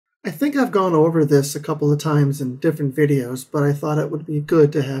I think I've gone over this a couple of times in different videos, but I thought it would be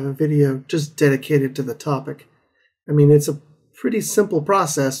good to have a video just dedicated to the topic. I mean, it's a pretty simple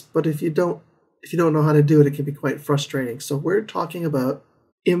process, but if you don't know how to do it, it can be quite frustrating. So we're talking about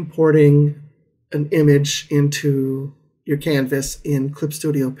importing an image into your canvas in Clip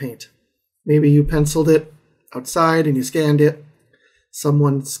Studio Paint. Maybe you penciled it outside and you scanned it.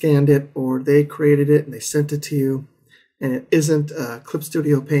 Someone scanned it, or they created it and they sent it to you, and it isn't a Clip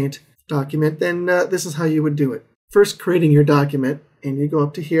Studio Paint document, then this is how you would do it. First, creating your document, and you go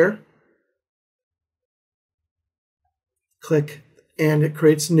up to here, click, and it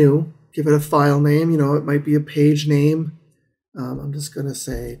creates new. Give it a file name. It might be a page name. I'm just going to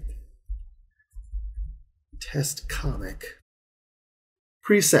say test comic.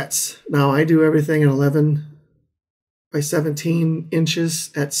 Presets. Now I do everything in 11 by 17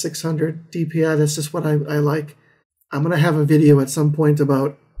 inches at 600 dpi. That's just what I like. I'm going to have a video at some point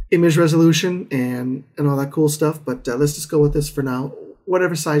about image resolution and all that cool stuff, but let's just go with this for now.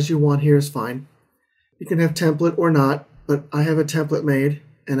 Whatever size you want here is fine. You can have template or not, but I have a template made,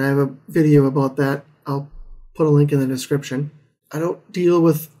 and I have a video about that. I'll put a link in the description. I don't deal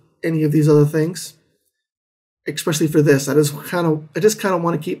with any of these other things, especially for this. I just kind of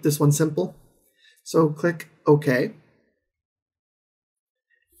want to keep this one simple. So click OK.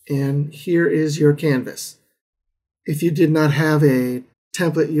 And here is your canvas. If you did not have a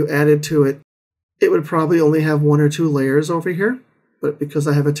template you added to it, it would probably only have 1 or 2 layers over here. But because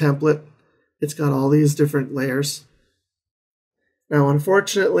I have a template, it's got all these different layers. Now,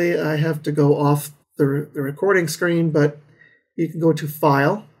 unfortunately, I have to go off the recording screen, but you can go to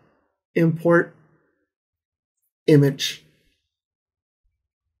File, Import, Image,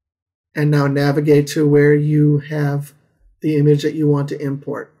 and now navigate to where you have the image that you want to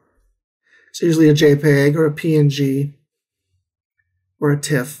import. It's usually a JPEG or a PNG or a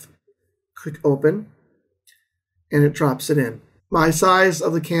TIFF. Click Open, and it drops it in. My size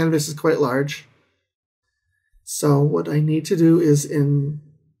of the canvas is quite large, so what I need to do is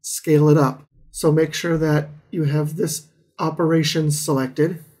scale it up. So make sure that you have this operation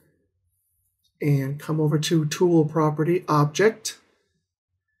selected, and come over to Tool Property, Object.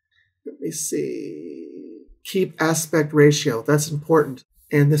 Let me see. Keep aspect ratio. That's important.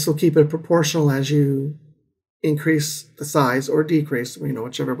 And this will keep it proportional as you increase the size or decrease,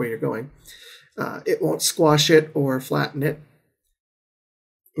 whichever way you're going. It won't squash it or flatten it.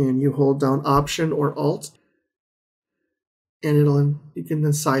 And you hold down Option or Alt, and you can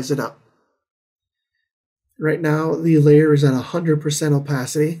then size it up. Right now, the layer is at 100%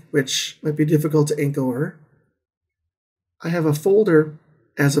 opacity, which might be difficult to ink over. I have a folder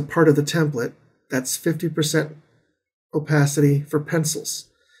as a part of the template that's 50% opacity for pencils.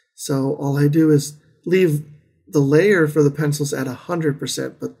 So all I do is leave the layer for the pencils at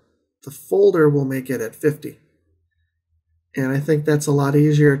 100%, but the folder will make it at 50. And I think that's a lot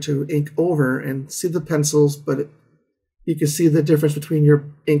easier to ink over and see the pencils, but you can see the difference between your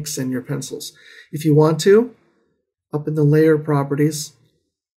inks and your pencils. If you want to, up in the layer properties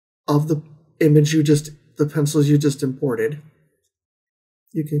of the image the pencils you just imported,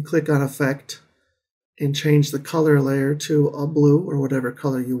 you can click on Effect and change the color layer to a blue or whatever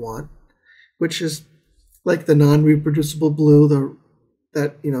color you want, which is like the non-reproducible blue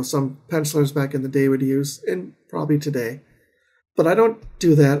that some pencilers back in the day would use, and probably today. But I don't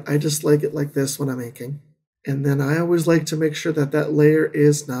do that. I just like it like this when I'm inking. And then I always like to make sure that that layer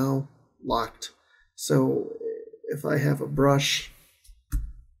is now locked. So if I have a brush,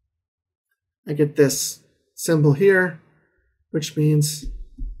 I get this symbol here, which means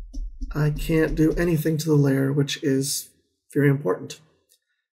I can't do anything to the layer, which is very important.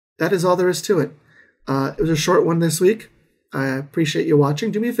 That is all there is to it. It was a short one this week. I appreciate you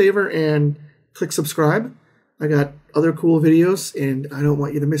watching. Do me a favor and click subscribe. I got other cool videos, and I don't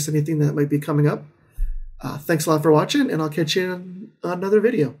want you to miss anything that might be coming up. Thanks a lot for watching, and I'll catch you in another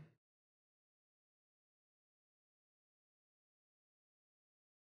video.